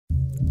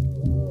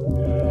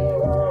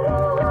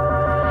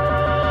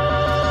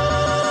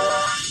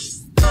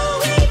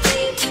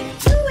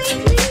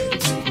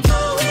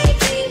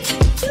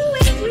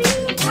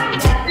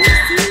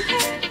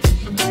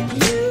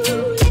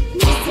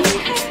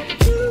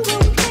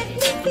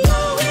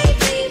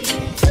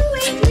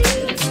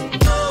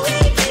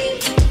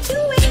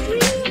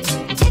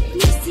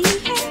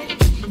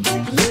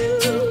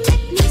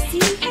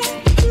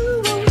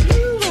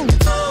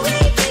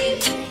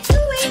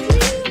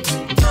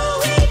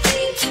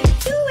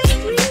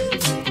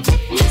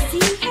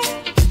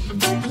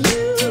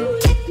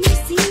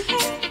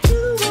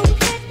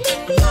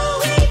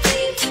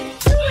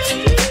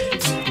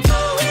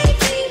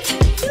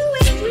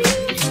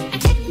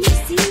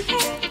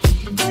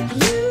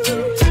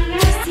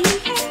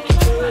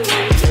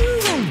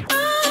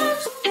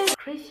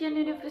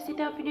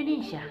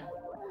Indonesia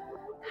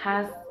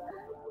has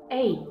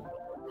 8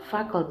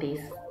 faculties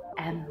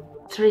and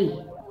 3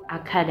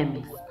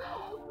 academies.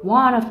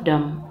 One of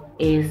them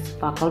is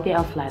Faculty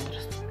of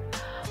Letters.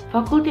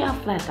 Faculty of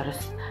Letters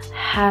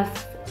has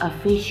a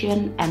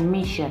vision and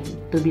mission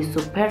to be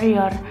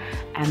superior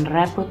and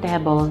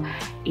reputable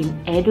in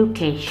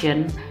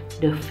education,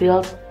 the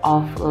field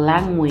of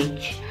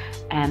language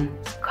and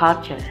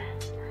culture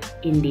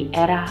in the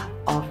era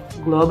of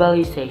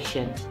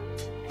globalization.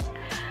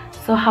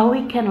 So how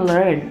we can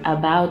learn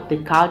about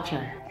the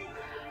culture?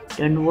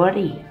 Don't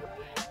worry,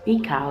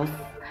 because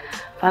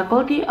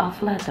Faculty of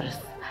Letters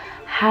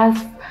has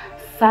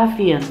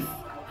sufficient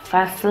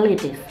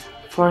facilities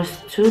for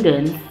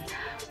students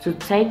to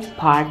take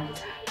part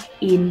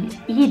in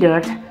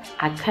either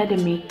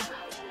academic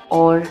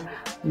or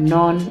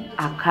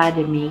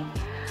non-academic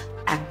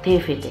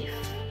activities.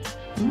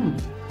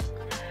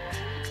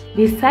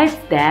 Besides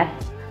that,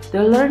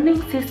 the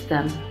learning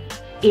system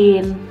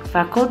in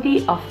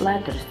Faculty of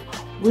Letters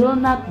will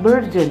not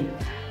burden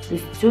the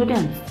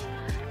students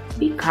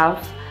because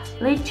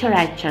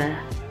literature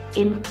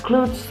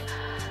includes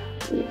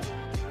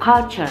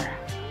culture,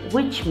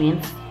 which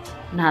means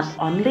not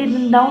only the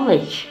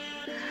knowledge,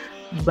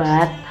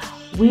 but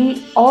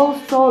we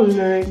also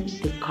learn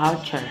the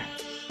culture.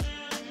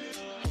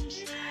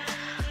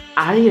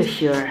 Are you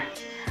sure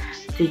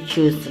to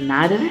choose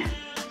another?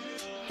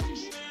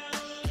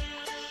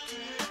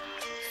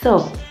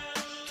 So,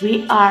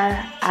 we are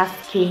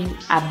asking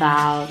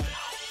about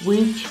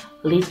which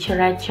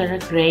literature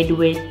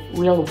graduate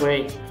will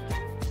work.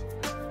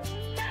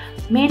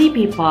 Many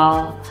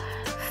people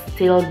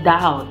still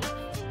doubt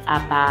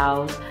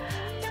about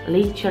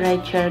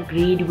literature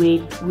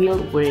graduate will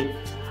work.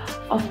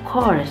 Of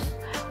course,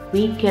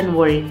 we can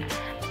work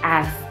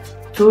as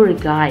tour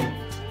guide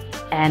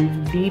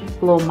and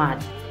diplomat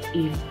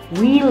if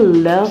we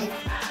love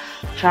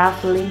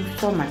traveling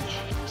so much.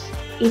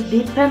 It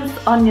depends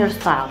on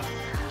yourself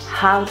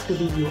how to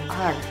be you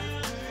are.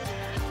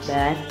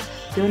 But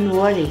don't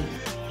worry,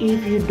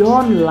 if you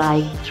don't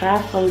like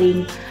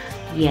traveling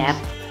yet,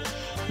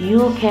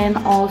 you can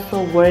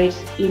also work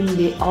in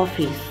the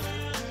office.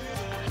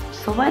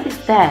 So what is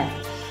that?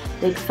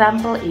 The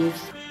example is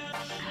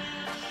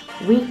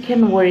we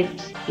can work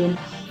in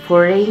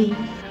foreign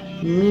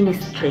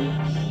ministry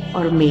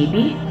or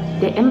maybe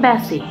the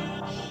embassy.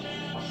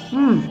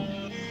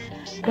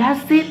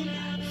 Does it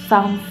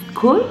sound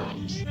cool?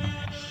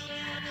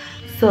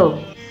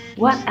 So,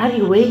 what are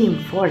you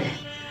waiting for?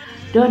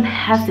 Don't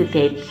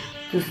hesitate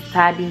to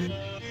study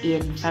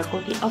in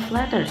Faculty of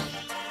Letters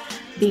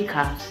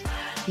because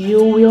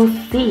you will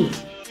see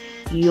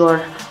your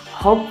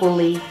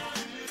hopefully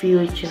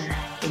future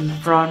in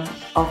front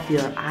of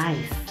your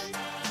eyes.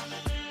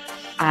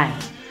 I'm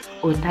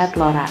Utet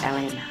Lora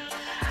Elena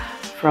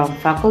from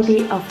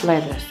Faculty of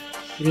Letters,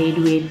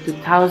 graduate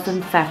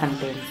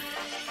 2017.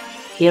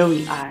 Here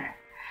we are.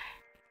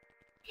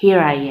 Here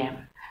I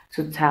am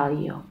to tell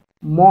you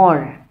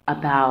more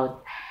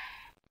about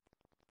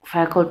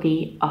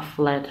Faculty of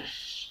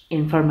Letters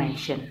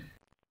information.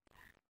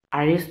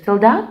 Are you still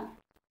down?